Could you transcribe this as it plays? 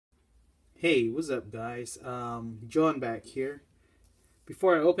Hey, what's up guys? John back here.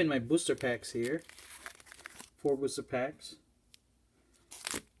 Before I open my booster packs here, 4 booster packs,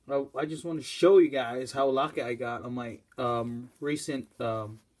 I just want to show you guys how lucky I got on my recent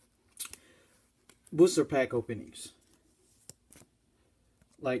booster pack openings.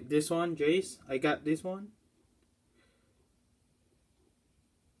 Like this one, Jace, I got this one.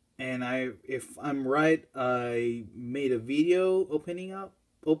 And if I'm right, I made a video opening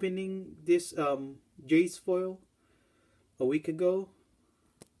this Jace foil a week ago.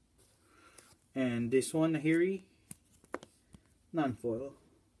 And this one, Nahiri, non-foil.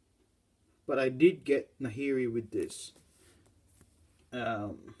 But I did get Nahiri with this.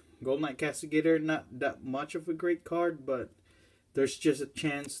 Gold Knight Castigator, not that much of a great card, but there's just a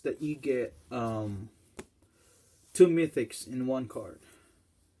chance that you get 2 mythics in one card.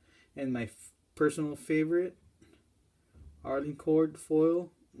 And my personal favorite, Arlene Cord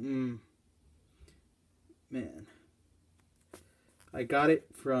foil. Man, I got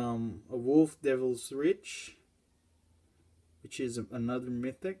it from a Wolf Devil's Rich, which is another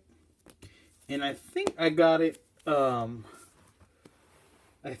mythic, and I think I got it. With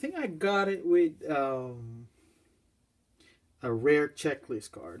a rare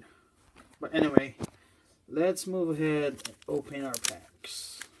checklist card. But anyway, let's move ahead and open our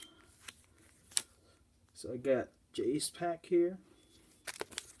packs. So I got Jace pack here,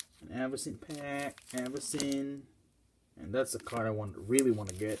 an Avacyn pack, Avacyn, and that's the card I really want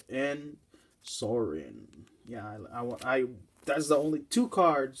to get, and Sorin. Yeah, that's the only 2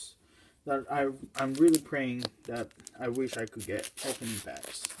 cards that I'm really praying that I wish I could get opening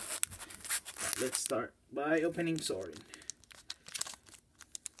packs. Right, let's start by opening Sorin.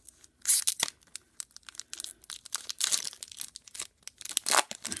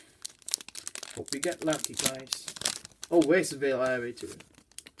 Hope we get lucky, guys. Oh, where's the Veil? I have it too.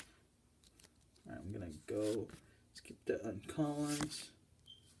 I'm gonna go skip the uncommons.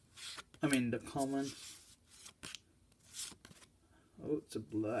 I mean the common. Oh, it's a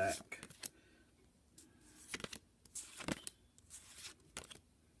black.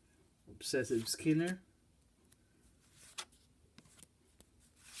 Obsessive Skinner.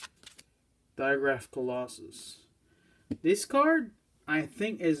 Digraph Colossus. This card I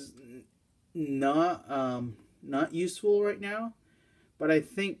think is not useful right now, but I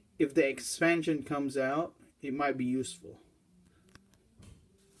think if the expansion comes out, it might be useful.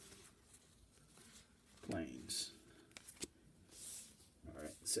 Planes.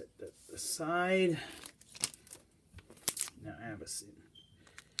 Alright, set that aside. Now Avacyn.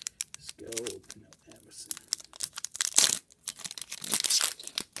 Let's go open up Avacyn.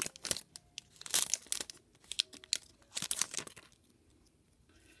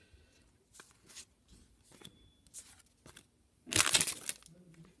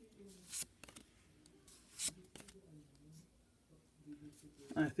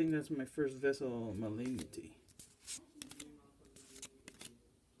 I think that's my first Vessel Malignity.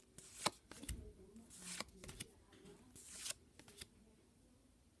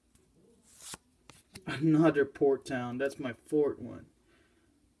 Another Port Town. That's my 4th one.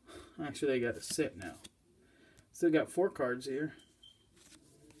 Actually, I got a set now. Still got 4 cards here.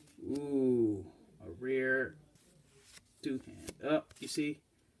 Ooh, a rare 2-hand. Oh, you see,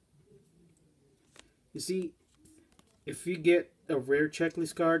 if you get a rare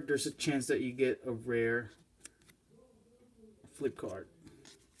checklist card, there's a chance that you get a rare flip card.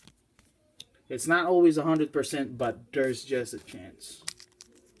 It's not always 100%, but there's just a chance.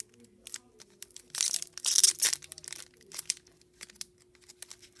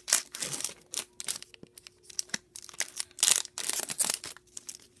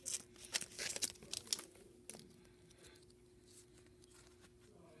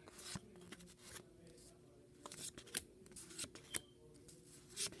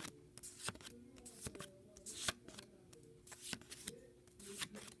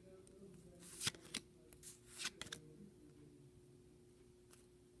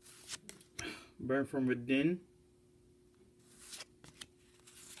 Burn from Within,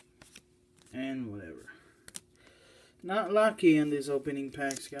 and whatever. Not lucky in these opening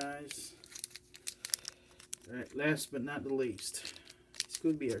packs, guys. Alright, last but not the least, this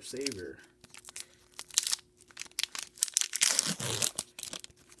could be our savior.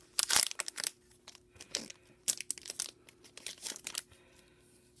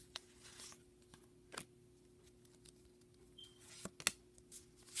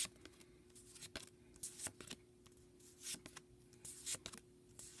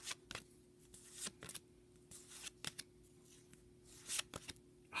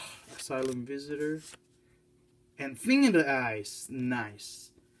 Asylum Visitor, and Thing in the Eyes.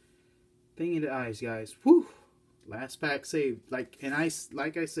 Nice. Thing in the eyes, guys. Whew. Last pack saved. Like I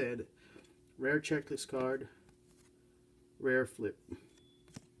said, rare checklist card, rare flip.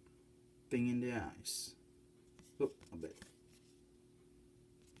 Thing in the eyes. Oh, I bet.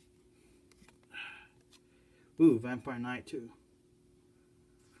 Ooh, Vampire Knight too.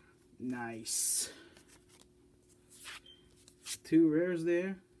 Nice. 2 rares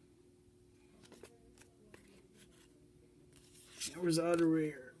there. There was the other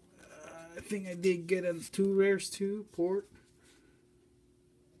rare. I think I did get 2 rares too. Port.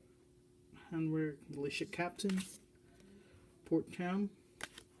 And rare Militia Captain. Port Town.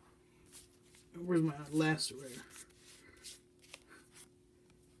 Where's my last rare?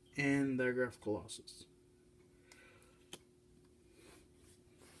 And Digraph Colossus.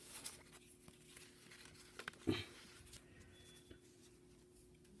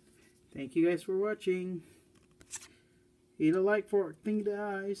 Thank you guys for watching. Hit a like for Thing in the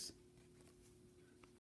Eyes.